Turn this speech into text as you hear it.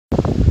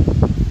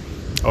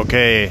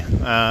Okay,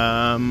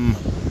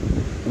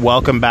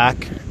 welcome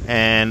back,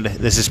 and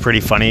this is pretty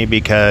funny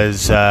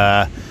because, so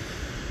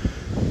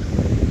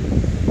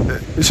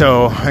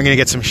I'm going to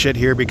get some shit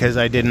here because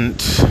I didn't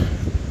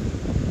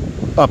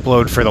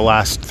upload for the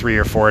last 3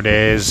 or 4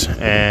 days,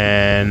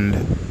 and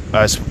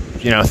us,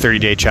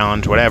 30-day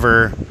challenge,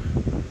 whatever.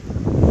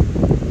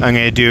 I'm going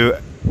to do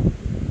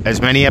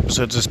as many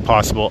episodes as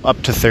possible, up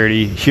to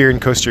 30, here in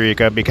Costa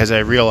Rica, because I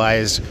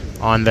realized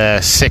on the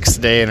 6th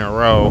day in a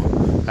row,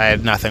 I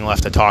had nothing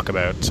left to talk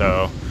about.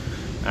 So,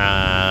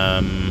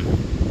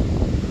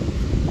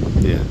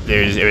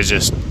 it was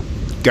just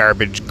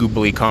garbage,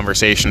 goobly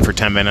conversation for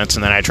 10 minutes,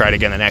 and then I tried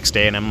again the next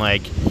day, and I'm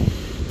like,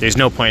 there's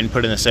no point in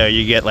putting this out.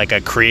 You get like a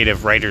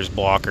creative writer's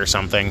block or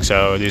something,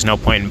 so there's no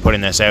point in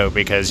putting this out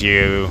because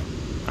you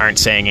aren't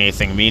saying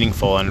anything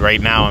meaningful. And right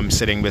now I'm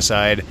sitting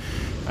beside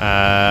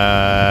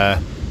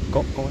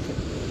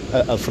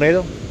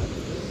Alfredo.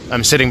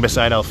 I'm sitting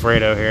beside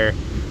Alfredo here,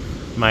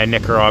 my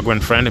Nicaraguan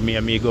friend, mi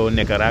amigo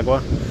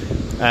Nicaragua,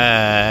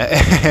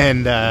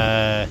 and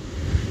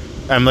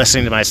I'm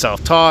listening to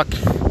myself talk,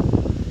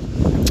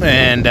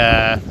 and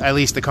at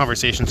least the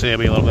conversation today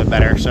will be a little bit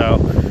better. So,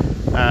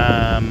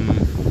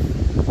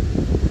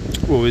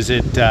 what was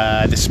it,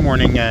 this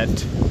morning at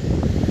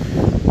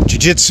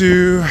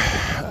Jiu-Jitsu,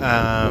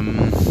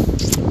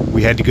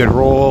 we had a good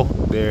roll.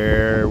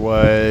 There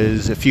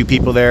was a few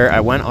people there. I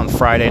went on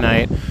Friday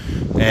night,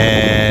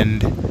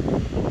 and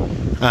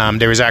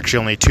there was actually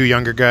only 2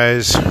 younger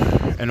guys,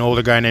 an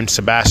older guy named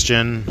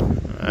Sebastian,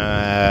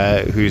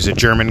 who's a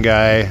German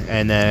guy,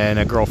 and then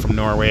a girl from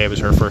Norway. It was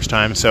her first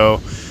time. So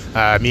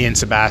me and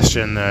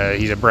Sebastian,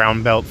 he's a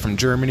brown belt from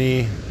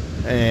Germany,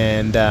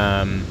 and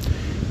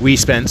we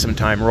spent some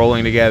time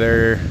rolling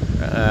together.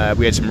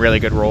 We had some really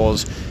good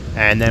rolls,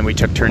 and then we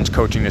took turns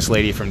coaching this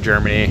lady from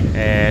Germany,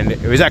 and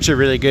it was actually a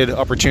really good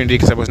opportunity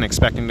because I wasn't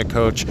expecting to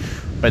coach,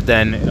 but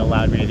then it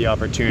allowed me the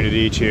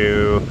opportunity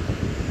to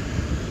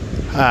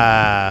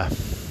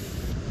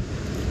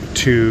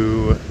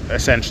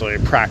essentially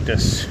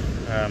practice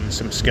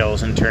some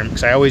skills in terms,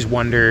 because I always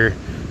wonder,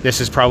 this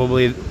is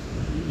probably,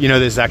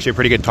 this is actually a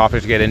pretty good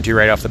topic to get into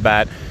right off the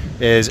bat,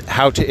 is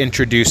how to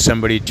introduce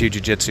somebody to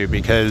jiu-jitsu,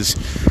 because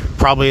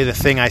probably the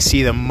thing I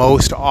see the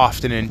most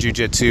often in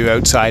jiu-jitsu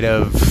outside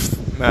of,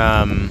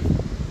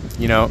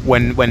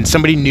 when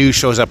somebody new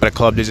shows up at a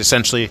club, there's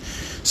essentially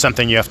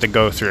something you have to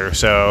go through.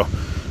 So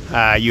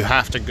you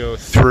have to go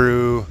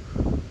through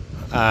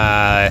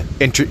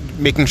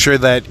making sure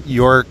that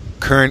your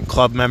current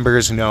club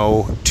members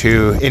know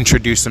to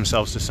introduce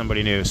themselves to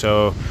somebody new.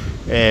 So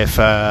if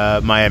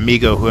my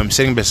amigo, who I'm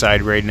sitting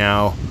beside right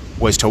now,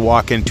 was to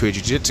walk into a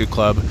jiu-jitsu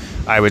club,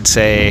 I would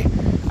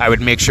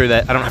make sure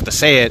that, I don't have to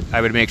say it, I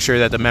would make sure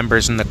that the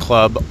members in the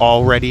club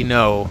already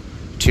know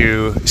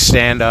to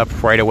stand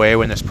up right away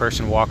when this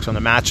person walks on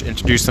the mat,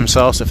 introduce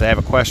themselves. If they have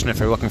a question, if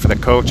they're looking for the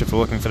coach, if they're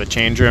looking for the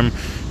change room,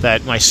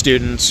 that my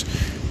students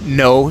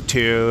know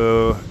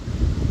to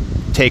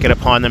take it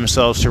upon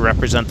themselves to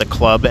represent the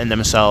club and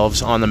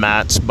themselves on the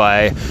mats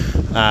by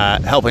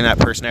helping that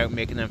person out,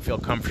 making them feel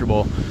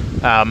comfortable.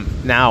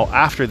 Now,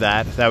 after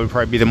that would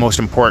probably be the most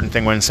important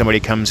thing when somebody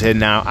comes in.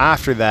 Now,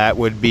 after that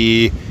would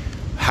be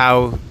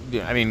kind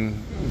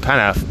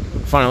of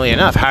funnily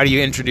enough, how do you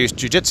introduce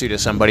jiu-jitsu to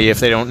somebody if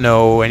they don't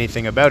know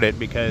anything about it?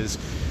 Because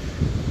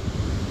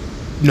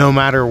no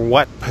matter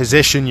what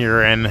position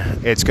you're in,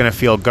 it's going to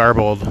feel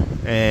garbled,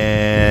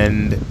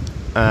 and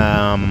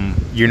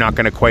you're not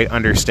going to quite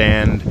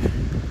understand.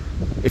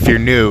 If you're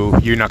new,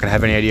 you're not going to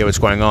have any idea what's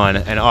going on.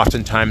 And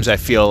oftentimes I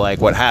feel like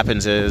what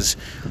happens is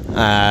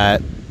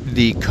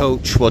the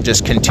coach will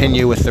just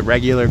continue with the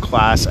regular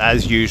class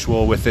as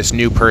usual with this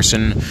new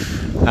person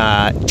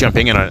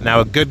jumping in on it.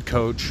 Now, a good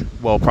coach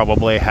will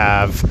probably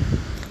have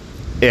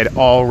it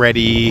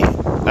already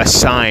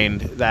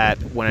assigned that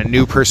when a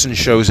new person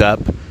shows up,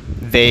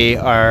 they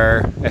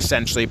are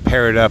essentially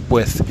paired up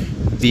with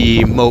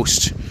the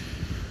most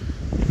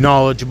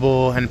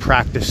knowledgeable and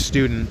practiced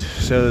student,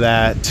 so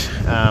that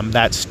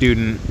that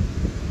student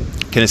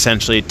can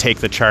essentially take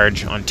the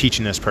charge on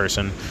teaching this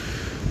person.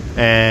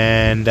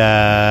 And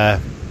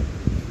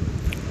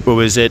what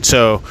was it?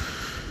 So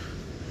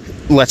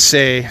let's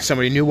say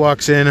somebody new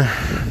walks in,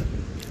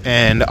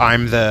 and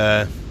I'm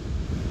the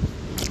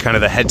kind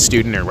of the head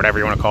student, or whatever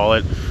you want to call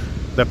it.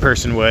 The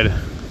person would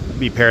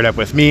be paired up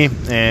with me,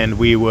 and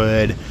we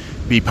would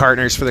be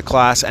partners for the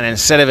class. And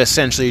instead of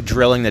essentially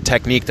drilling the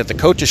technique that the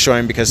coach is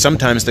showing, because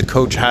sometimes the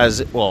coach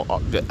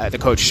the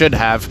coach should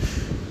have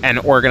an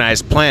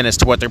organized plan as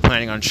to what they're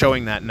planning on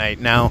showing that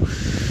night. Now,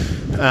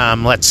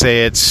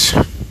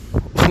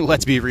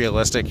 let's be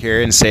realistic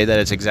here and say that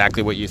it's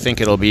exactly what you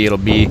think it'll be. It'll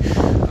be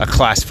a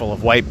class full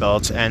of white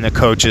belts, and the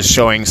coach is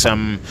showing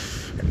some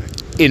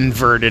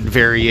inverted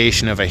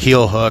variation of a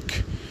heel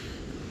hook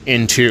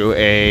into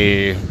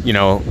a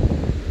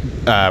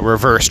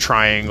reverse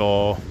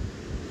triangle,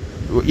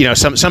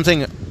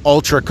 something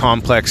ultra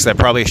complex that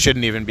probably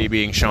shouldn't even be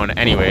being shown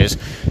anyways.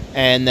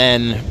 And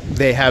then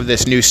they have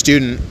this new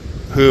student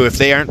who, if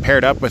they aren't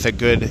paired up with a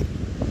good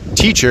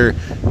teacher,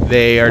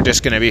 they are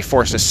just going to be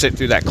forced to sit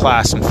through that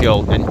class and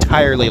feel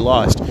entirely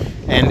lost.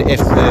 And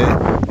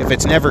if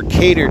it's never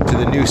catered to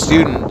the new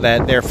student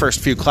that their first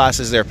few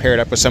classes they're paired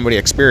up with somebody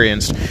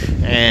experienced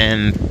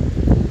and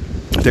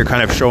they're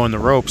kind of showing the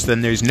ropes,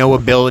 then there's no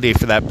ability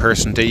for that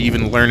person to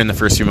even learn in the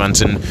first few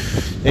months. And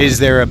is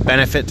there a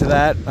benefit to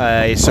that?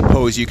 I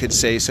suppose you could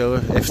say so,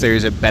 if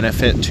there's a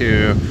benefit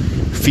to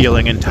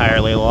feeling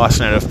entirely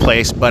lost and out of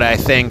place. But I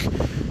think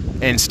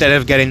instead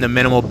of getting the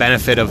minimal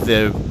benefit of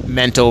the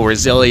mental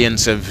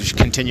resilience of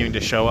continuing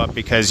to show up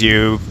because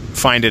you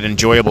find it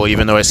enjoyable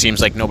even though it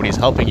seems like nobody's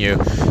helping you,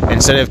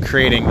 instead of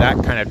creating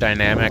that kind of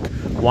dynamic,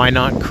 why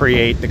not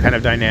create the kind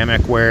of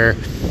dynamic where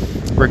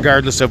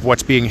regardless of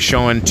what's being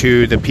shown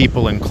to the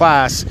people in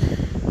class,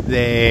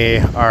 they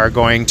are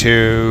going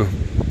to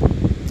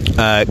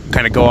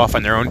kind of go off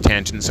on their own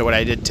tangent. So what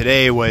I did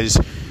today was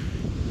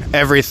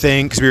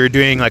everything, because we were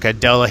doing like a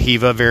De La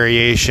Riva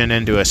variation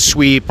into a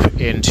sweep,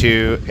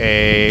 into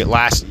a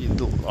last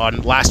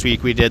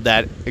week we did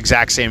that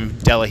exact same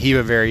De La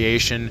Riva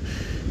variation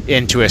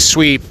into a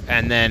sweep,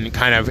 and then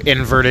kind of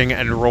inverting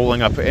and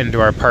rolling up into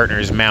our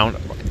partner's mount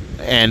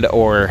and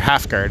or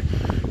half guard.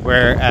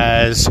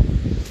 Whereas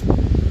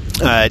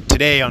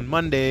today on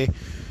Monday,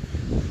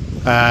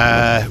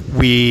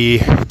 we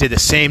did the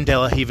same De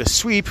La Riva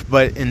sweep,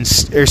 but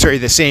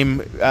the same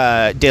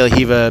De La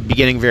Riva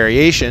beginning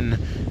variation,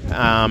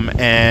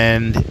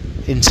 and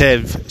instead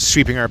of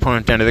sweeping our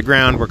opponent down to the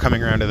ground, we're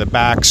coming around to the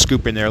back,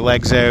 scooping their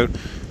legs out,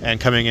 and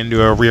coming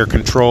into a rear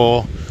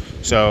control.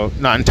 So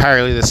not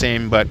entirely the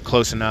same, but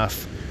close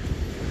enough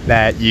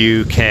that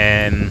you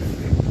can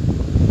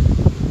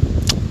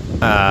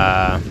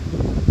kind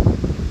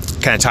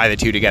of tie the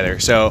two together.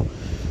 So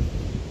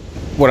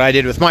what I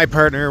did with my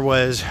partner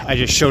was I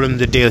just showed him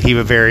the De La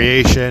Riva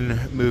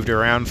variation, moved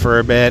around for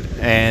a bit,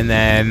 and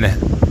then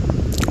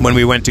when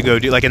we went to go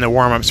do, like in the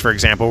warm-ups, for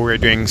example, we were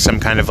doing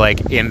some kind of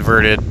like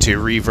inverted to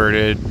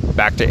reverted,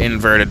 back to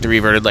inverted to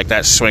reverted, like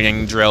that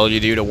swinging drill you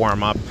do to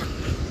warm up.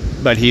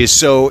 But he is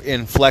so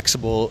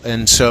inflexible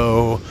and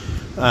so,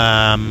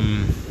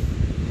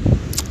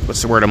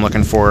 what's the word I'm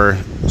looking for?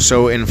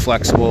 So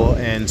inflexible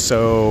and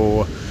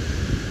so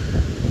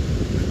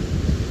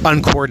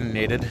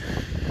uncoordinated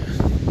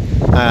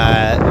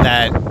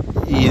that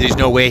there's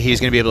no way he's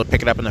going to be able to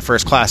pick it up in the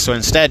first class. So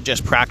instead,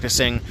 just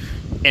practicing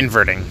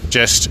inverting,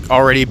 just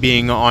already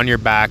being on your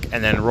back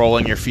and then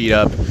rolling your feet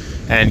up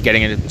and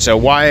getting it. So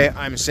why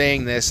I'm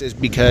saying this is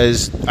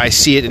because I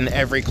see it in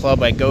every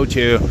club I go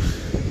to.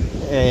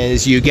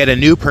 Is you get a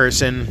new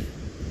person,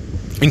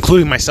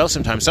 including myself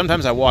sometimes.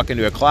 Sometimes I walk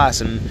into a class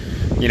and,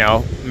 you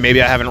know,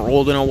 maybe I haven't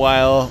rolled in a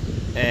while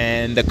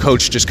and the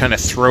coach just kind of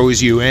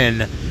throws you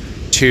in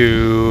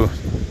to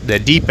the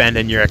deep end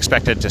and you're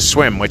expected to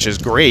swim, which is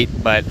great,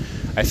 but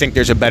I think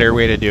there's a better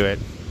way to do it.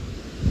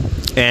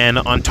 And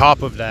on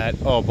top of that,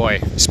 oh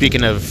boy,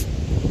 speaking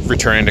of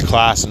returning to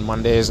class on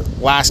Mondays,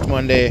 last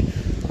Monday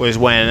was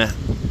when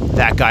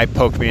that guy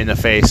poked me in the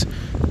face,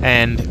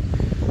 and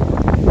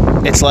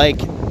it's like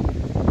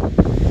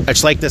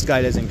this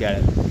guy doesn't get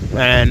it.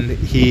 And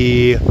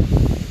he,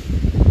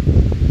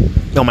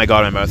 oh my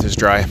god, my mouth is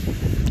dry.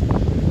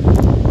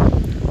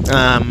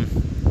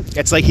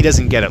 It's like he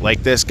doesn't get it.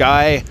 Like this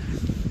guy,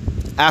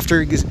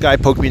 after this guy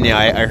poked me in the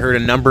eye, I heard a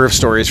number of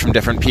stories from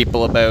different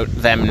people about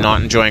them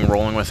not enjoying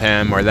rolling with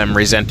him or them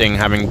resenting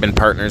having been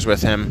partners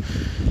with him,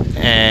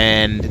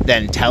 and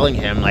then telling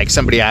him, like,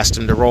 somebody asked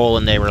him to roll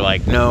and they were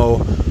like,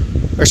 no.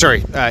 Or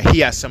sorry,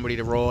 he asked somebody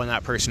to roll and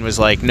that person was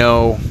like,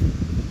 no,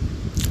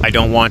 I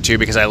don't want to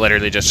because I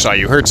literally just saw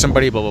you hurt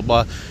somebody, blah,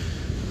 blah, blah.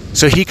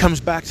 So he comes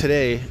back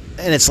today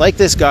and it's like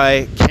this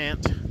guy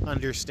can't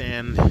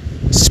understand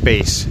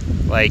space.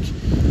 Like,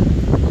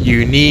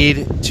 you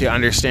need to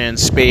understand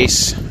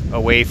space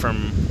away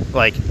from,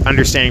 like,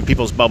 understanding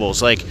people's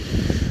bubbles. Like,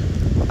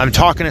 I'm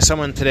talking to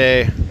someone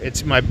today,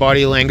 it's my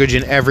body language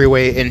in every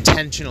way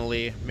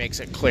intentionally makes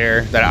it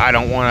clear that I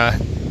don't want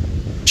to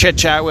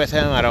chit-chat with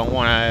him. I don't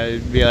want to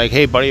be like,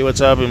 hey, buddy,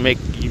 what's up, and make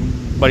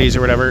buddies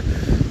or whatever.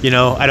 You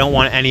know, I don't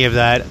want any of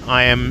that.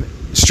 I am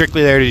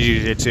strictly there to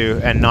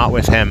jiu-jitsu and not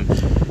with him.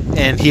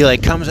 And he,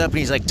 like, comes up and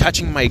he's, like,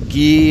 touching my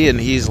gi, and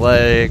he's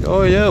like,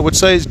 oh, yeah, what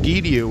size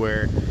gi do you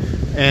wear?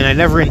 And I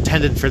never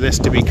intended for this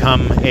to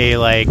become a,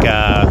 like,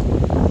 a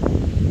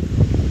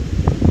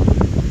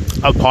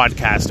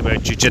podcast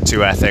about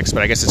jiu-jitsu ethics,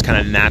 but I guess it's kind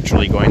of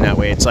naturally going that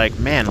way. It's like,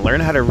 man, learn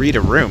how to read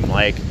a room.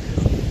 Like,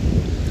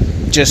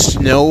 just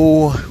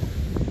no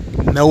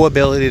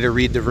ability to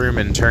read the room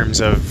in terms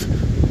of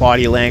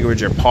body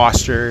language or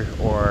posture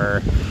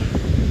or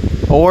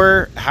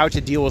how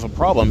to deal with a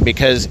problem,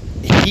 because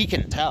he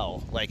can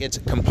tell. Like, it's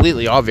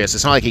completely obvious.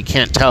 It's not like he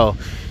can't tell.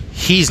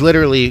 He's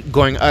literally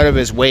going out of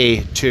his way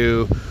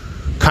to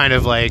kind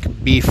of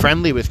like be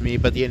friendly with me,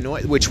 but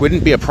which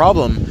wouldn't be a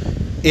problem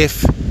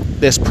if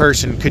this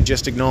person could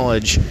just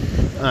acknowledge,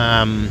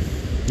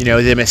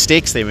 the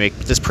mistakes they make.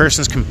 But this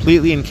person's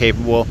completely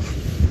incapable,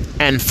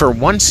 and for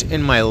once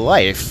in my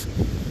life,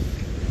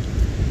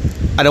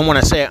 I don't want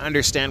to say I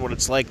understand what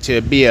it's like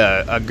to be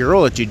a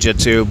girl at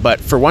jiu-jitsu, but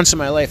for once in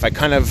my life, I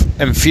kind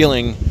of am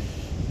feeling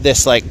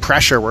this like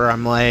pressure where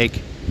I'm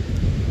like,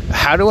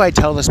 how do I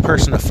tell this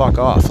person to fuck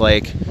off?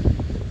 Like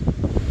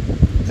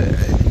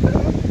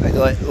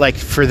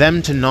for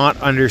them to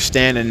not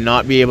understand and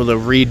not be able to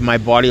read my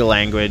body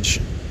language,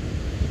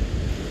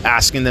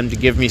 asking them to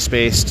give me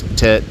space,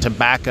 to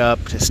back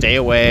up, to stay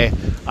away.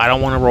 I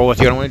don't want to roll with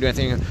you. I don't want to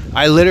do anything.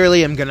 I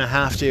literally am going to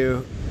have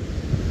to,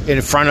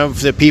 in front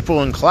of the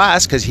people in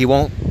class, because he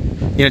won't,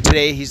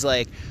 today he's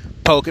like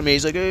poking me.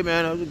 He's like, hey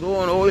man, how's it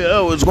going? Oh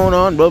yeah, what's going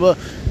on? Blah, blah.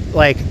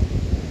 Like,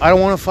 I don't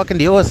want to fucking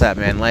deal with that,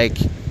 man. Like,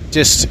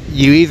 just,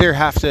 you either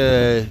have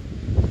to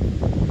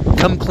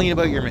come clean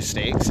about your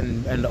mistakes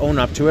and own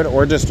up to it,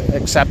 or just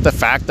accept the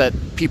fact that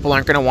people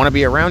aren't going to want to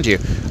be around you.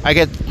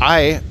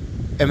 I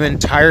am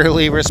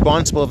entirely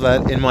responsible for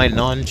that in my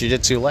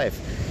non-jiu-jitsu life.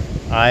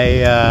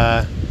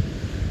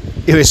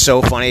 It was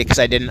so funny because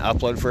I didn't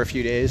upload for a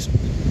few days,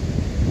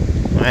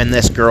 and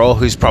this girl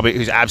who's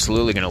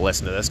absolutely going to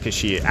listen to this, because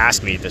she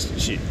asked me this,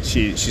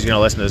 she's going to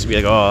listen to this and be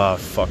like, oh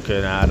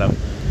fucking Adam.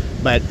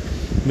 But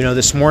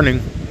this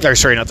morning, or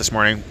sorry, not this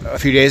morning, a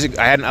few days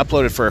ago, I hadn't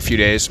uploaded for a few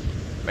days,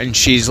 and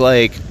she's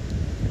like,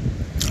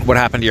 what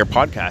happened to your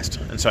podcast?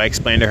 And so I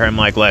explained to her, I'm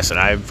like, listen,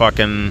 I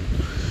fucking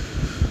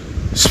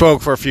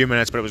spoke for a few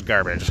minutes, but it was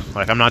garbage.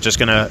 Like, I'm not just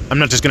gonna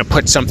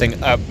put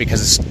something up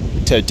because it's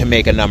to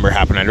make a number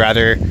happen. I'd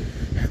rather,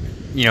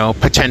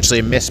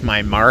 potentially miss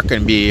my mark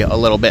and be a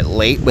little bit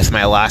late with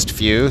my last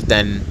few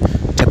than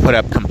to put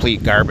up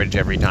complete garbage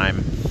every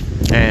time,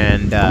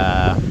 and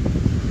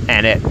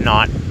it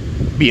not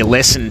be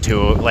listened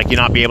to, like, you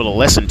not be able to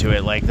listen to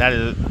it. Like,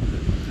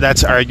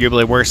 that's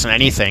arguably worse than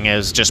anything,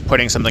 is just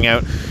putting something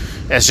out.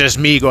 It's just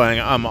me going,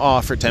 I'm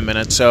off for 10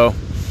 minutes. So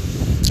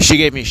she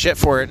gave me shit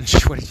for it. And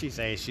what did she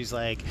say? She's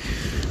like,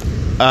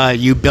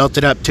 you built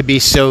it up to be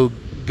so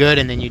good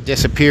and then you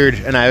disappeared.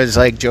 And I was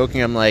like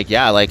joking. I'm like,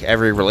 yeah, like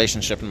every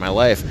relationship in my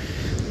life.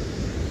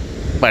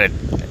 But it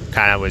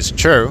kind of was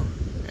true.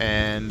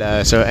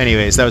 And so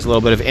anyways, that was a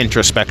little bit of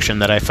introspection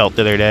that I felt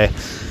the other day.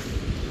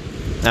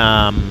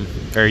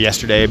 Or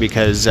yesterday,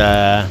 because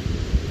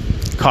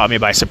caught me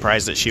by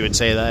surprise that she would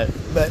say that.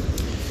 But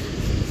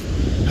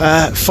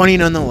funny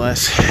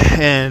nonetheless.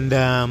 And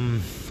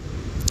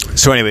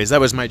so anyways, that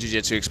was my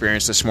jiu-jitsu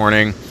experience this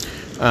morning.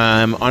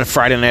 On a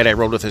Friday night, I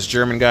rolled with this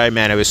German guy.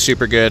 Man, it was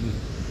super good.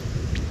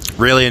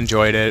 Really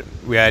enjoyed it.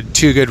 We had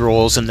 2 good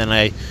rolls, and then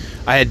I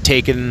had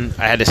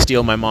to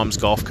steal my mom's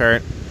golf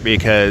cart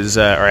because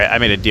I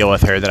made a deal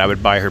with her that I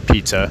would buy her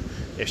pizza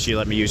if she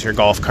let me use her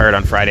golf cart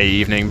on Friday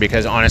evening,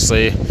 because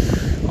honestly,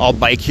 I'll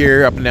bike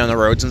here up and down the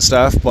roads and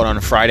stuff, but on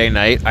a Friday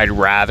night, I'd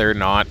rather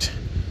not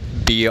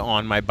be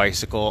on my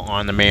bicycle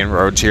on the main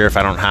roads here if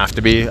I don't have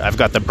to be. I've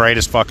got the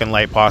brightest fucking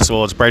light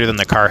possible. It's brighter than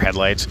the car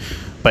headlights,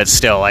 but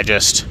still,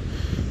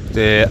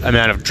 the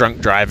amount of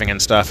drunk driving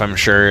and stuff, I'm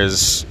sure,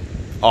 is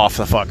off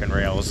the fucking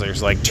rails.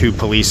 There's like 2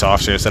 police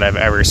officers that I've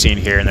ever seen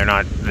here, and they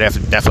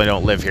definitely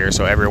don't live here,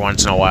 so every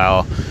once in a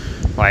while,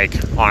 like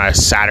on a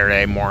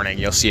Saturday morning,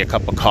 you'll see a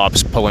couple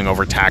cops pulling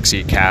over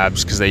taxi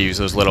cabs because they use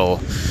these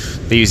little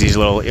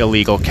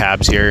illegal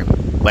cabs here.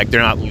 Like,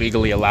 they're not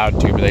legally allowed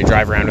to, but they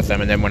drive around with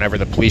them, and then whenever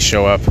the police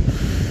show up,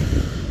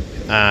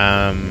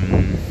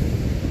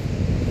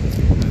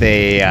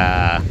 they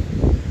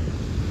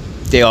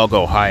all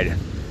go hide,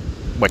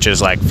 which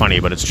is like funny,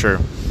 but it's true.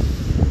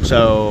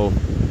 So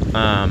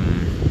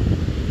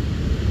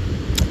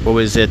what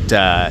was it?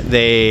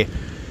 They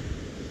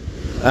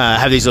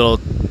have these little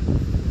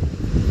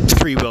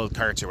 3-wheeled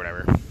carts or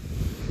whatever.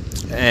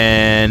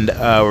 And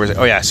where was it?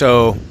 Oh yeah,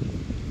 so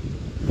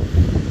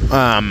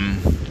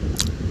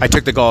I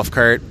took the golf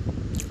cart,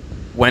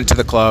 went to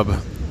the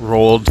club,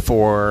 rolled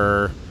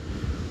for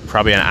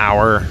probably an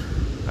hour.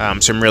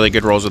 Some really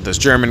good rolls with this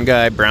German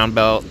guy, brown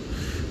belt,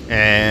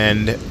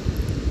 and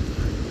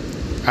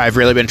I've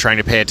really been trying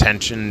to pay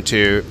attention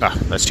to...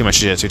 that's too much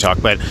jiu-jitsu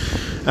talk, but...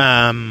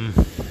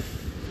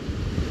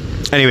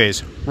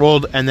 anyways,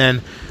 rolled, and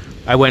then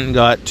I went and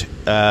got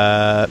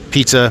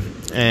pizza,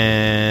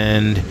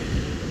 and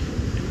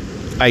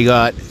I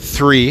got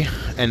 3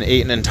 and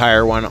ate an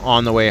entire one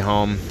on the way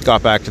home.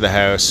 Got back to the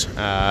house,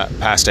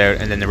 passed out,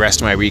 and then the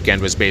rest of my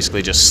weekend was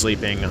basically just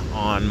sleeping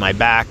on my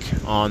back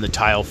on the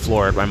tile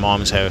floor at my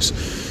mom's house.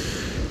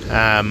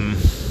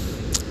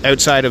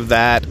 Outside of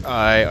that,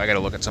 I gotta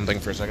look at something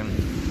for a second.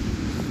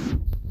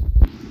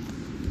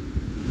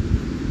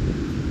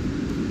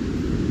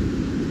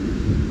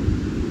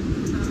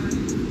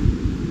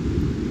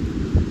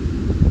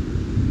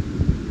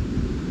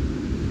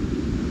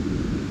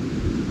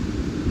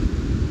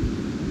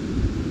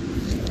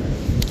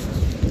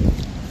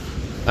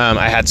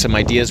 I had some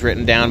ideas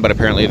written down, but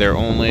apparently they're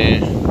only...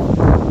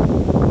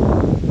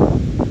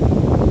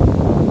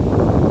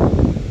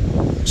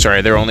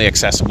 they're only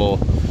accessible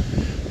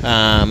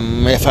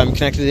if I'm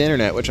connected to the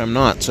internet, which I'm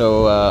not.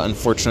 So,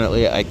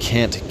 unfortunately, I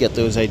can't get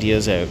those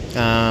ideas out.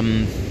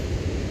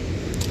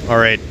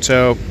 Alright,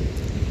 so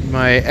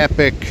my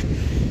epic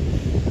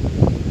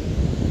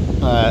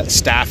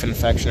staph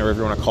infection, or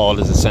whatever you want to call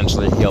it, is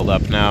essentially healed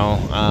up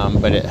now,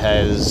 but it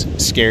has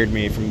scared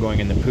me from going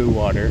in the poo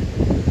water.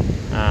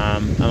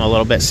 I'm a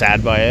little bit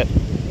sad by it.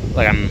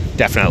 like, I'm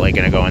definitely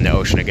going to go in the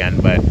ocean again,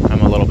 but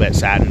I'm a little bit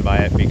saddened by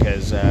it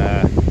because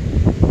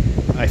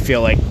I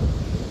feel like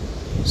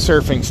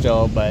surfing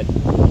still, but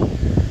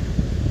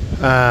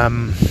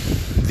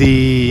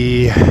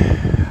the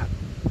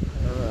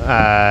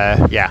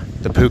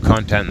poo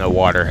content in the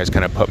water has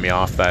kind of put me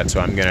off that, so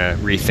I'm going to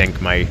rethink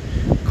my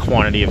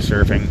quantity of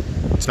surfing.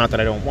 It's not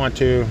that I don't want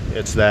to,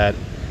 it's that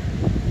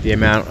the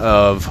amount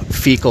of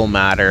fecal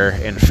matter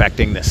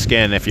infecting the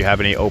skin, if you have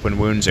any open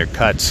wounds or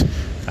cuts,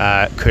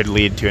 could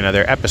lead to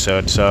another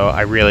episode. So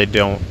I really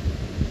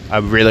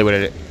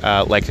would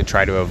like to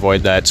try to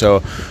avoid that.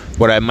 So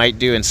what I might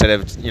do, instead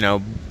of,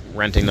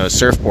 renting those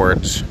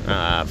surfboards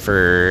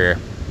for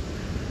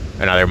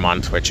another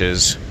month, which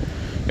is,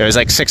 it was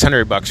like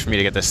 $600 for me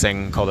to get this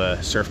thing called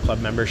a surf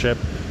club membership.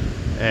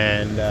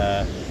 And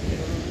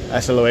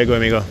hasta luego,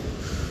 amigo.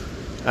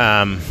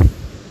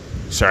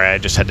 Sorry, I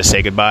just had to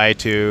say goodbye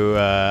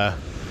to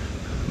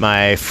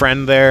my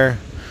friend there.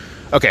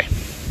 Okay,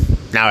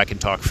 now I can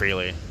talk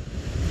freely.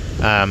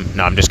 No,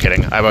 I'm just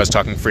kidding. I was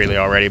talking freely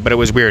already, but it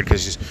was weird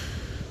because,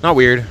 not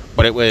weird,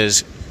 but it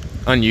was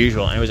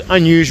unusual. And it was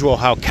unusual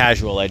how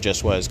casual I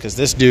just was, because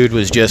this dude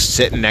was just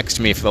sitting next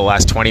to me for the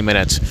last 20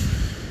 minutes.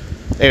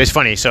 It was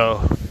funny.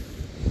 So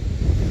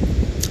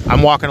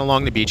I'm walking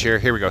along the beach here.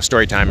 Here we go.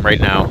 Story time right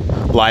now.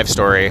 Live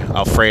story.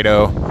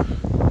 Alfredo,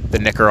 the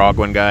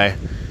Nicaraguan guy.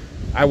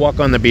 I walk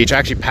on the beach. I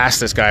actually passed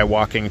this guy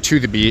walking to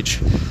the beach,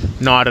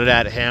 nodded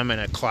at him in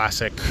a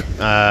classic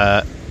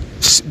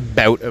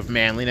bout of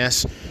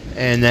manliness.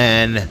 And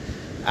then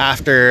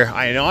after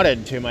I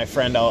nodded to my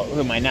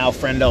now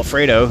friend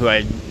Alfredo, who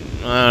I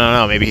don't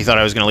know, maybe he thought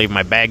I was going to leave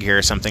my bag here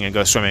or something and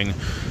go swimming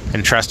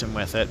and trust him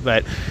with it.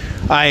 But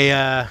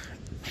hey,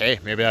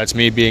 maybe that's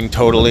me being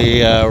totally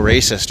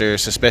racist or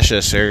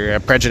suspicious or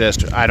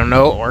prejudiced. I don't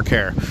know or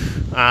care.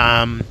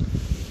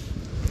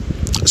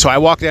 So I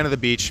walk down to the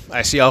beach.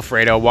 I see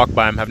Alfredo, walk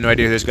by him, have no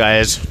idea who this guy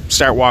is.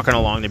 Start walking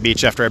along the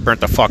beach after I burnt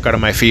the fuck out of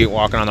my feet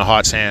walking on the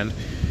hot sand.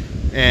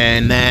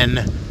 And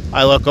then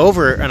I look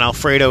over and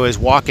Alfredo is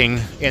walking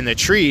in the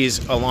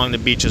trees along the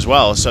beach as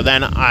well. So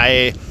then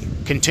I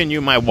continue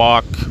my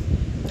walk,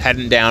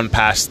 heading down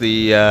past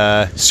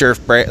the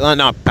surf break. Well,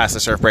 not past the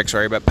surf break,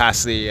 sorry, but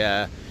past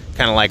the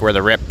kind of like where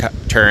the Rip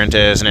Torrent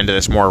is and into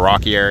this more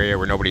rocky area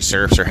where nobody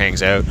surfs or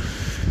hangs out.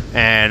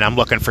 And I'm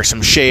looking for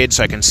some shade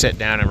so I can sit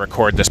down and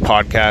record this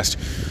podcast.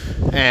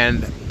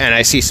 And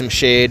I see some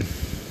shade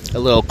a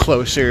little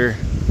closer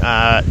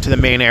to the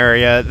main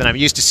area than I'm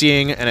used to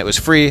seeing, and it was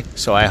free,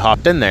 so I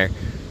hopped in there.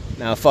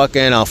 Now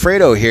fucking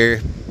Alfredo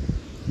here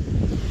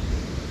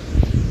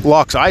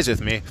locks eyes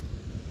with me,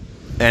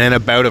 and in a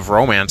bout of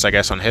romance, I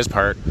guess, on his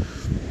part,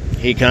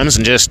 he comes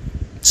and just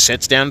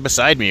sits down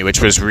beside me,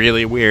 which was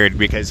really weird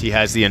because he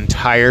has the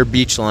entire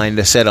beach line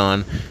to sit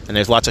on and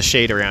there's lots of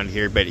shade around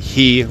here, but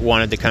he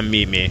wanted to come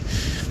meet me.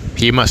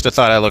 He must have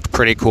thought I looked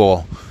pretty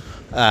cool.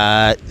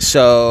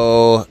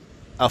 So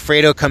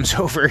Alfredo comes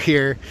over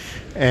here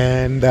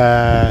and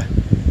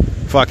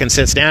fucking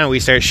sits down. We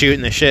start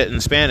shooting the shit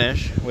in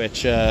Spanish,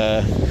 which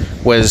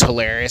was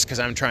hilarious because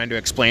I'm trying to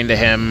explain to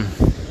him.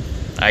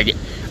 I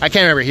can't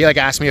remember. He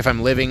asked me if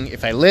I'm living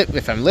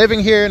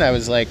here, and I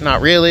was like,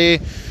 not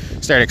really.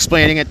 Started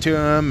explaining it to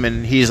him,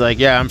 and he's like,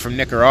 yeah, I'm from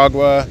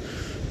Nicaragua.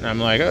 And I'm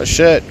like, oh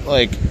shit.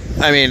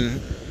 I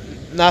mean,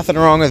 nothing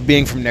wrong with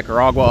being from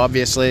Nicaragua,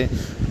 obviously,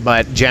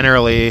 but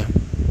generally,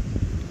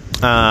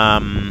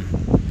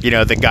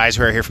 the guys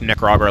who are here from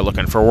Nicaragua are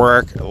looking for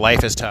work.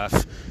 Life is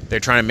tough. They're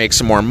trying to make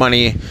some more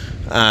money.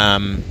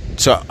 It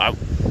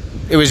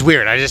was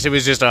weird. It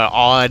was just an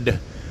odd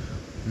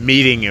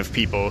meeting of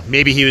people.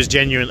 Maybe he was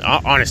genuine.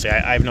 Honestly,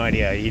 I have no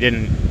idea. He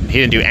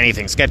didn't do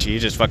anything sketchy. He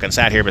just fucking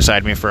sat here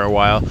beside me for a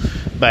while.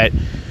 But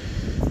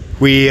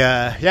we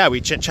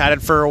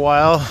chit-chatted for a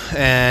while,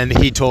 and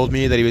he told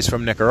me that he was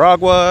from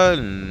Nicaragua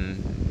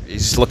and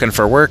he's looking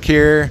for work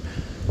here.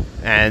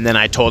 And then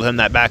I told him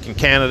that back in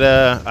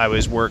Canada I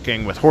was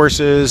working with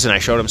horses, and I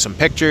showed him some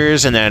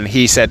pictures, and then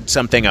he said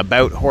something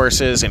about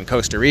horses in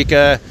Costa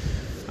Rica.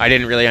 I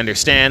didn't really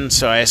understand,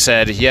 so I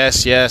said,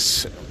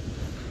 yes,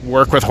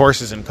 work with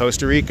horses in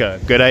Costa Rica.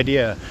 Good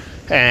idea.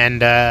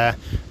 And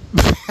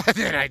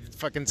then I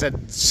fucking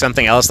said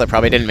something else that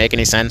probably didn't make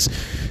any sense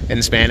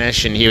in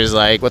Spanish, and he was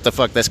like, what the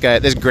fuck, this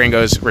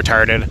gringo's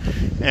retarded.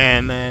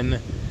 And then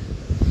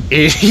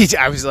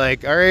I was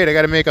like, all right, I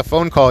gotta make a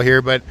phone call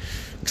here, but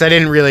because I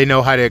didn't really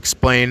know how to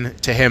explain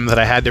to him that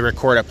I had to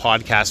record a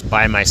podcast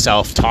by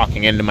myself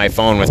talking into my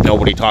phone with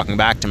nobody talking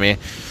back to me.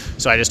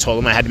 So I just told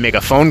him I had to make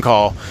a phone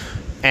call,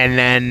 and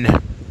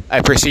then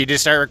I proceeded to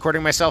start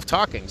recording myself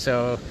talking.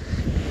 So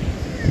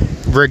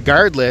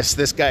regardless,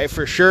 this guy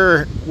for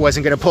sure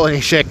wasn't going to pull any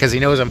shit because he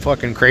knows I'm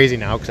fucking crazy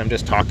now because I'm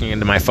just talking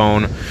into my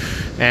phone.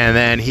 And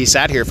then he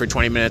sat here for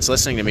 20 minutes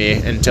listening to me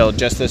until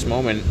just this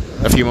moment,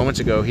 a few moments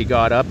ago, he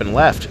got up and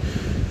left.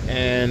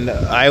 And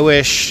I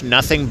wish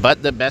nothing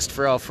but the best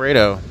for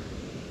Alfredo.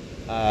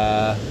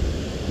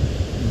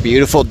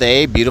 Beautiful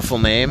day, beautiful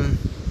name.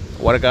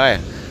 What a guy.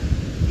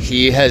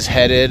 He has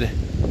headed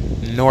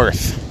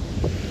north.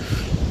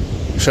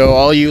 So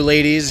all you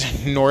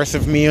ladies north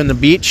of me on the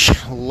beach,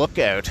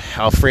 lookout.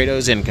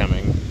 Alfredo's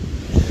incoming.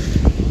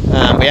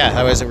 But yeah,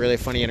 that was a really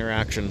funny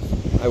interaction.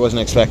 I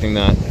wasn't expecting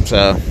that,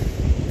 so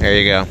there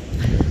you go.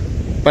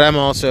 But I'm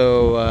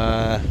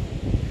also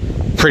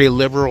pretty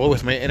liberal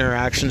with my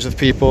interactions with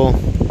people.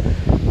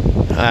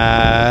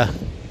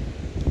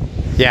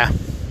 Yeah,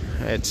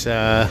 it's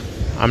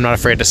I'm not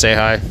afraid to say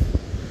hi,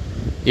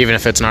 even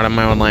if it's not in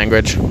my own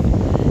language.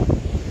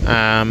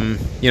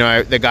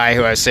 The guy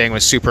who I was saying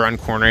was super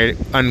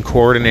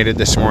uncoordinated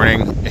this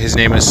morning. His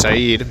name is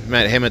Saeed.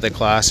 Met him at the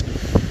class,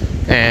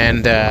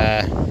 and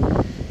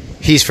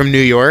he's from New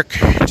York,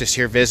 just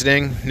here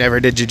visiting. Never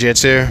did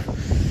jiu-jitsu,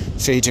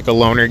 so he took a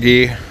loaner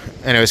gi,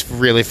 and it was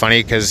really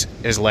funny because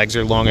his legs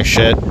are long as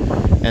shit,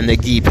 and the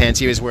gi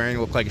pants he was wearing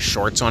looked like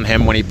shorts on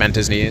him when he bent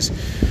his knees.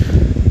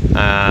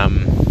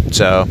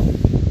 So,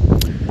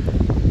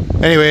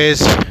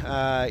 anyways,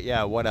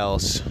 yeah. What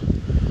else?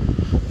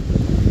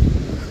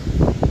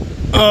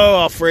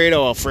 Oh,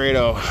 Alfredo.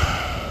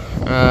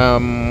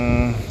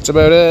 That's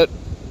about it.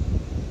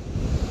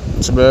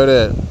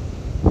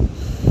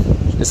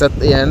 Is that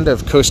the end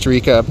of Costa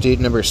Rica update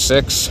number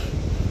 6?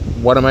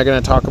 What am I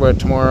going to talk about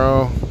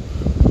tomorrow?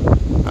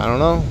 I don't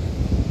know.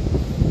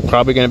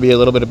 Probably going to be a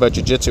little bit about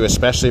jiu-jitsu,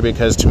 especially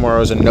because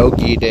tomorrow's a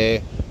no-gi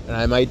day, and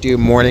I might do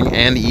morning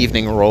and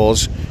evening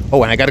rolls.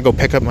 Oh, and I got to go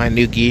pick up my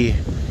new gi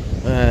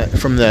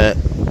from the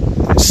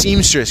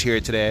seamstress here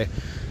today.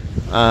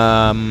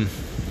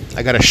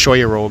 I got a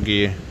Shoya roll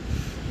gi,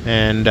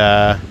 and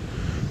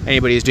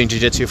anybody who's doing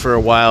jiu-jitsu for a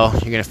while,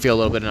 you're going to feel a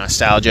little bit of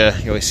nostalgia.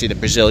 You always see the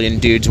Brazilian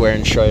dudes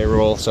wearing Shoya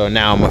roll, so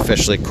now I'm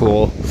officially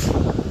cool.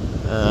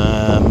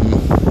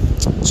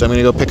 So I'm going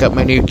to go pick up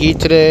my new gi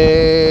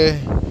today,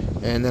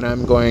 and then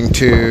I'm going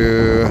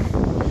to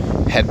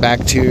head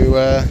back to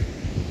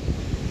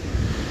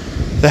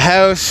the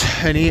house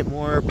and eat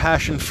more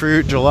passion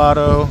fruit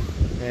gelato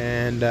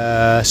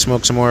and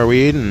smoke some more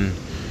weed and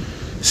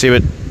see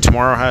what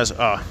tomorrow has.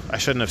 Oh, I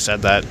shouldn't have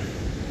said that.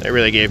 They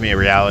really gave me a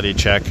reality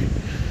check.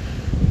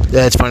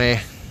 Yeah, it's funny.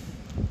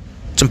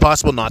 It's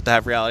impossible not to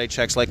have reality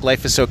checks. Like,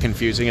 life is so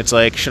confusing. It's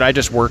like, should I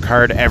just work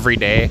hard every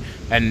day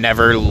and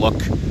never look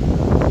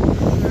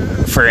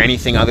for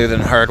anything other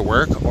than hard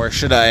work? Or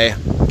should I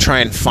try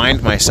and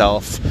find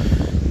myself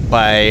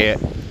by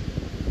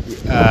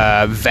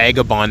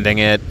vagabonding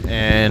it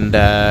and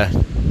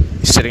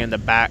sitting in the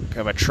back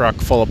of a truck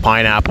full of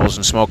pineapples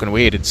and smoking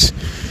weed?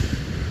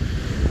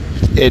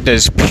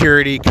 Does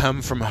purity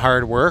come from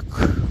hard work,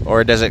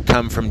 or does it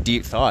come from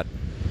deep thought?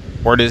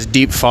 Or is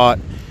deep thought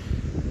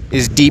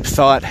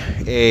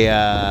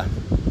a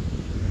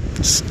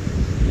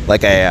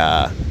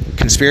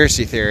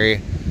conspiracy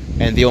theory,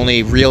 and the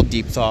only real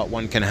deep thought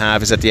one can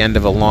have is at the end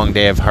of a long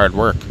day of hard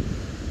work?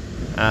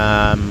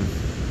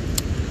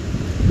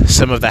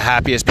 Some of the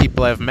happiest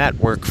people I've met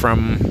work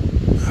from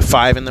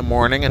 5 in the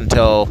morning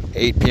until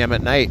 8 p.m.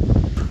 at night,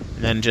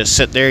 and then just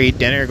sit there, eat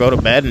dinner, go to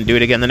bed, and do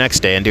it again the next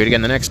day, and do it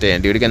again the next day,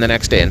 and do it again the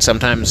next day. And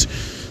sometimes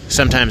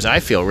I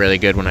feel really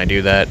good when I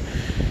do that.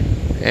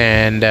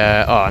 And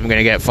I'm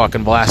gonna get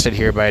fucking blasted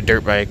here by a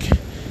dirt bike.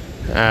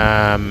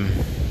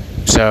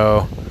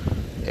 So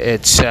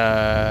it's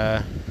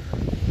hard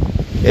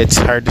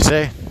to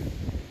say.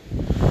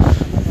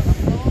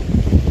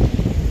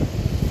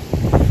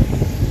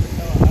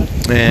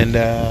 And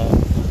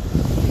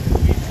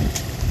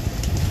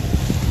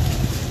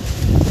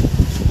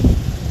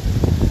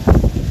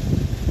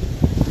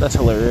that's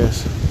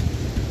hilarious.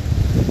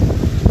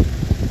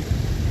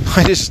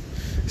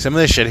 Some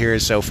of this shit here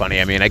is so funny.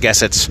 I mean, I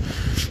guess it's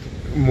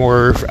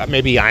more,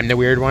 maybe I'm the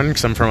weird one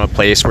because I'm from a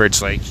place where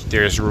it's like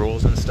there's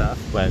rules and stuff,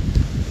 but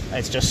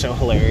it's just so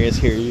hilarious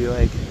here. You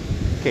like,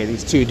 okay,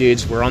 these two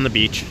dudes, we're on the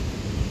beach,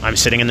 I'm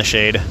sitting in the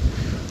shade,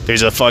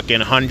 there's a fucking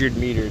 100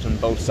 meters on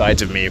both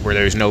sides of me where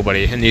there's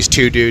nobody, and these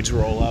two dudes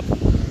roll up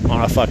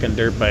on a fucking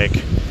dirt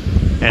bike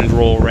and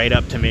roll right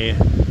up to me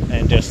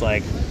and just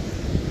like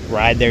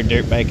ride their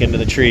dirt bike into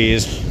the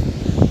trees.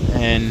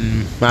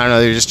 And I don't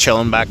know, they're just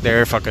chilling back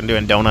there, fucking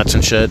doing donuts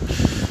and shit.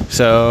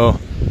 So,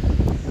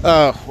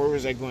 where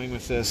was I going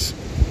with this?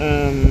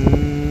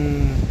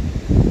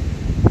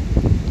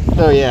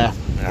 Oh yeah,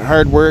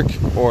 hard work,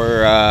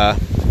 or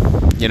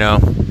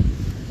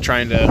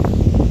trying to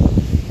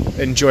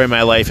enjoy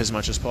my life as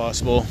much as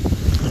possible.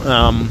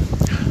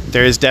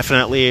 There is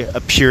definitely a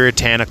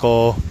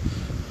puritanical,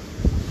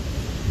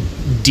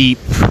 deep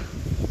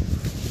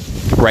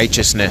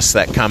righteousness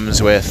that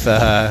comes with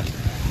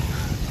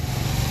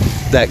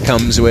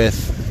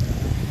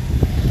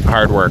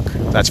hard work,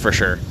 that's for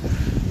sure.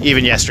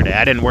 Even yesterday,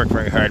 I didn't work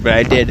very hard, but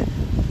I did.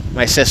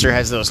 My sister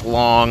has those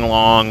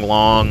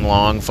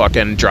long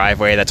fucking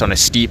driveway that's on a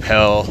steep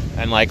hill,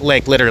 and like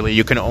literally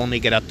you can only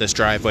get up this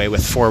driveway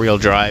with 4-wheel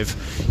drive,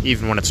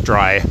 even when it's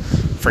dry.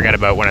 Forget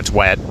about when it's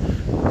wet.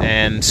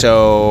 And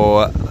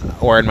so,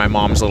 or in my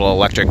mom's little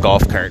electric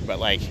golf cart, but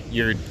like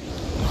your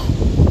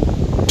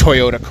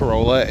Toyota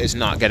Corolla is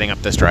not getting up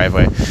this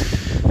driveway.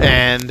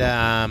 And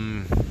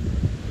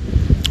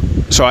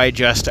so I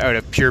just, out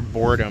of pure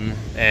boredom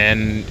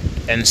and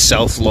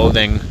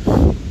self-loathing,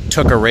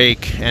 took a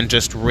rake and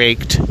just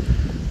raked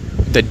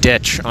the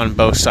ditch on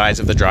both sides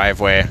of the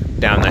driveway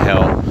down the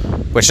hill,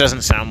 which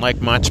doesn't sound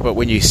like much, but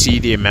when you see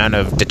the amount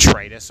of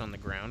detritus on the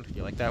ground,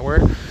 you like that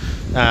word?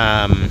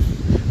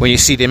 When you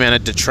see the amount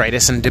of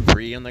detritus and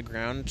debris on the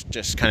ground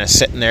just kind of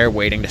sitting there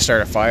waiting to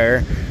start a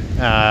fire,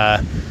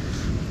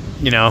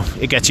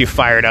 it gets you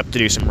fired up to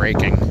do some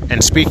raking.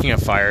 And speaking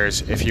of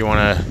fires, if you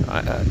want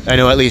to, I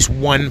know at least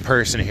one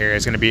person here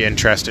is going to be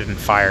interested in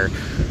fire.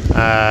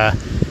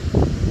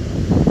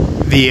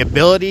 The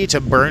ability to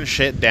burn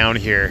shit down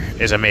here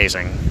is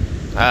amazing.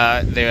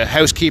 The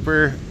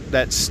housekeeper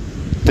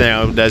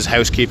does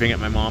housekeeping at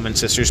my mom and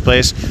sister's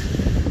place.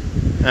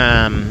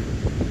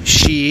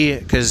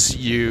 Because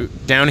you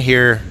down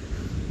here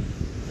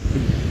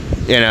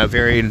in a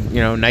very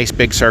nice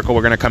big circle,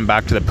 we're going to come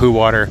back to the poo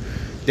water.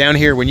 Down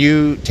here, when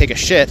you take a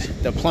shit,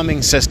 the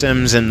plumbing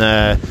systems and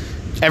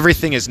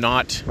everything is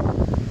not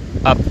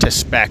up to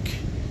spec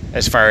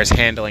as far as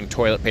handling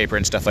toilet paper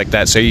and stuff like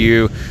that. So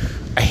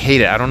I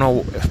hate it. I don't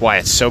know why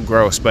it's so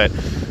gross, but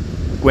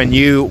when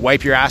you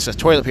wipe your ass with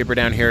toilet paper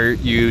down here,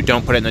 you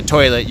don't put it in the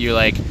toilet. You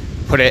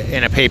put it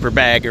in a paper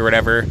bag or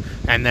whatever,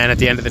 and then at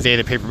the end of the day,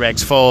 the paper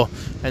bag's full,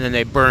 and then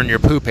they burn your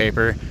poo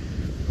paper.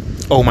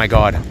 Oh my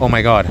god.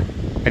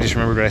 I just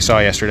remembered what I saw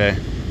yesterday.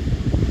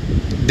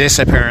 This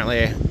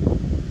apparently,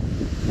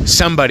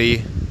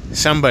 somebody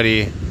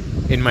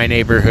in my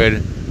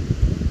neighborhood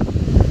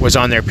was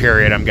on their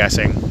period, I'm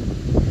guessing,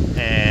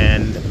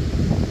 and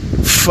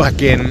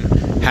fucking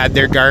had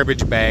their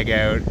garbage bag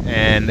out,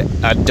 and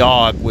a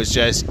dog was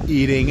just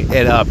eating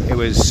it up. It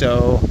was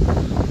so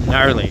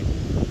gnarly.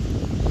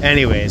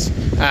 Anyways,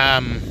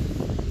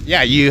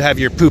 you have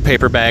your poo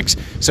paper bags.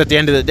 So at the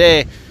end of the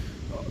day,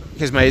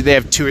 because they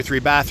have 2 or 3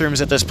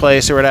 bathrooms at this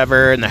place or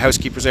whatever, and the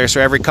housekeeper's there,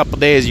 so every couple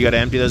days you got to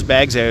empty those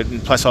bags out,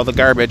 and plus all the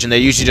garbage, and they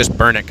usually just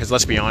burn it, because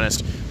let's be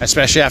honest,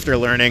 especially after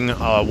learning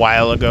a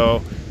while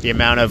ago the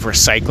amount of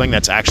recycling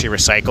that's actually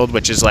recycled,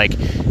 which is like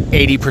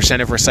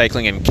 80% of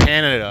recycling in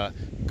Canada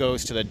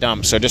goes to the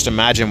dump. So just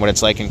imagine what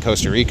it's like in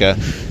Costa Rica.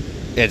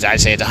 I'd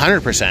say it's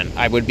 100%.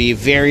 I would be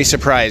very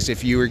surprised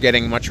if you were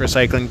getting much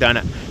recycling done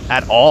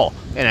at all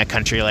in a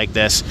country like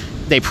this.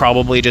 They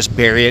probably just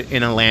bury it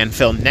in a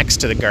landfill next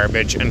to the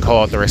garbage and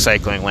call it the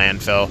recycling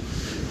landfill,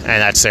 and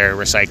that's their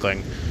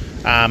recycling.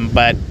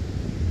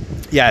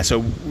 So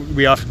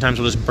we oftentimes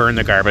will just burn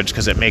the garbage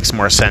because it makes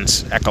more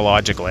sense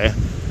ecologically.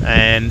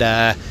 And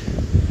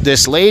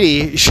this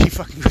lady, she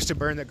fucking used to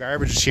burn the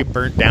garbage. She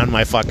burnt down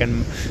my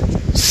fucking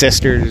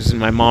sister's and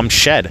my mom's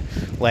shed.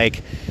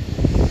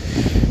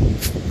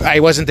 I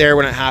wasn't there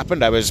when it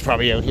happened. I was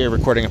probably out here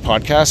recording a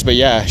podcast, but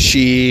yeah,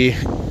 she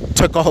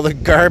took all the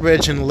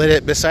garbage and lit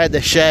it beside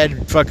the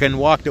shed, fucking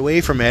walked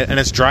away from it, and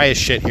it's dry as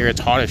shit here. It's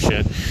hot as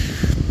shit.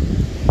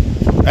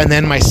 And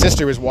then my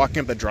sister was walking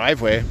up the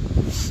driveway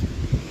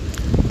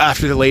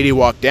after the lady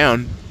walked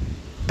down,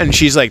 and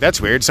she's like, that's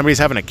weird, somebody's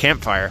having a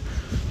campfire.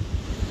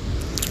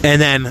 And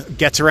then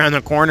gets around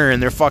the corner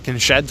and their fucking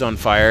shed's on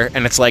fire,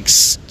 and it's like,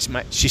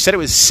 she said it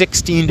was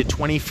 16 to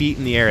 20 feet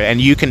in the air,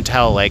 and you can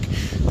tell that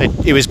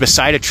it was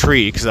beside a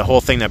tree, because the whole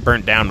thing that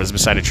burnt down was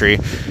beside a tree,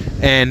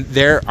 and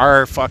there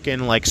are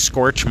fucking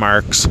scorch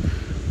marks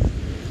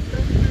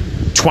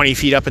 20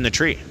 feet up in the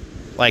tree.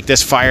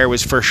 This fire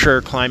was for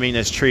sure climbing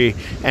this tree,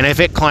 and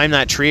if it climbed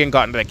that tree and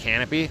got into the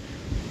canopy,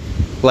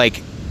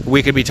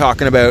 we could be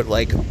talking about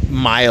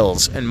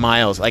miles and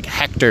miles,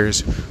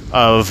 hectares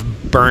of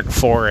burnt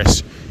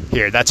forest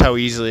here. That's how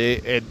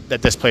easily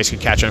that this place could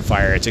catch on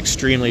fire. It's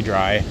extremely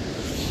dry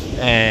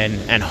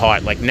and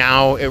hot.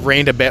 Now, it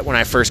rained a bit when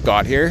I first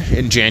got here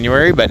in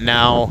January, but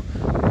now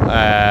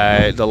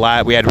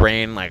we had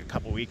rain a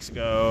couple weeks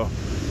ago,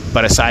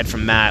 but aside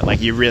from that,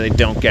 you really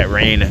don't get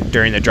rain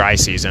during the dry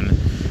season.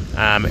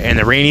 In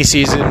the rainy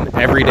season,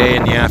 every day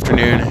in the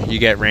afternoon you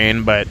get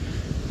rain, but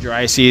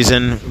dry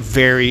season,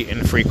 very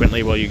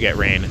infrequently will you get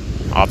rain.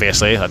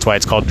 Obviously, that's why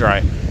it's called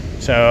dry.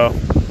 So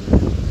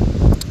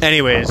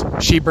anyways,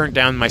 she burnt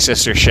down my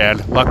sister's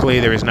shed. Luckily,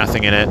 there was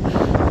nothing in it.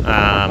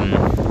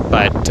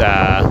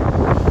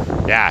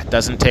 It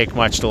doesn't take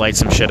much to light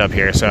some shit up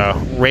here. So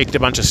raked a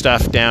bunch of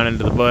stuff down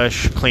into the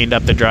bush, cleaned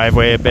up the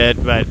driveway a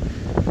bit, but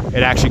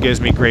it actually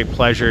gives me great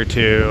pleasure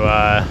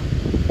to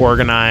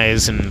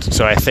organize. And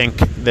so I think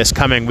this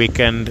coming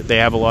weekend, they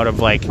have a lot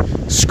of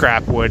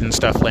scrap wood and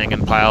stuff laying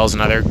in piles,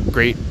 and other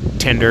great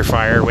tinder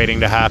fire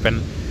waiting to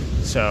happen.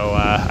 So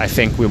I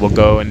think I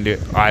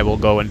will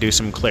go and do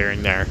some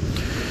clearing there.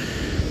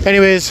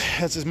 Anyways,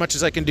 that's as much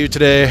as I can do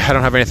today. I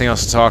don't have anything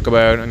else to talk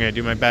about. I'm going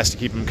to do my best to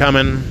keep them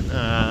coming.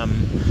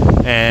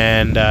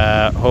 And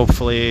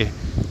hopefully,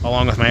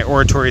 along with my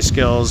oratory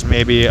skills,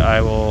 maybe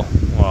I will...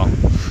 Well,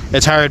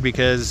 it's hard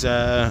because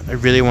I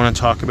really want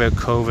to talk about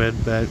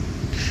COVID, but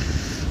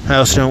I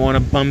also don't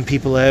want to bum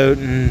people out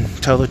and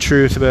tell the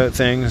truth about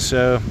things.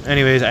 So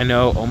anyways, I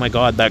know, oh my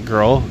god, that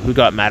girl who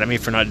got mad at me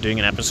for not doing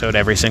an episode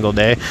every single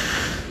day,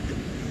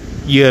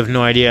 you have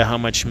no idea how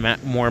much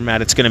more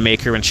mad it's going to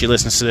make her when she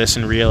listens to this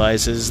and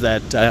realizes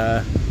that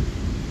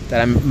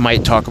I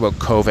might talk about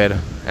COVID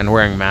and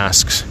wearing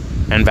masks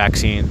and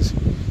vaccines.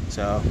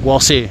 So we'll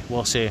see.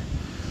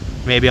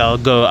 Maybe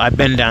I've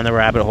been down the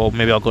rabbit hole.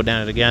 Maybe I'll go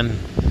down it again.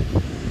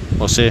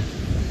 We'll see. All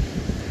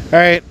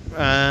right.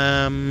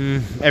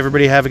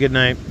 Everybody have a good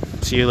night.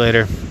 See you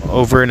later.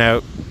 Over and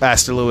out.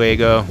 Hasta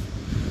luego.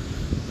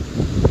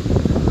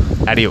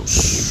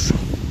 Adios.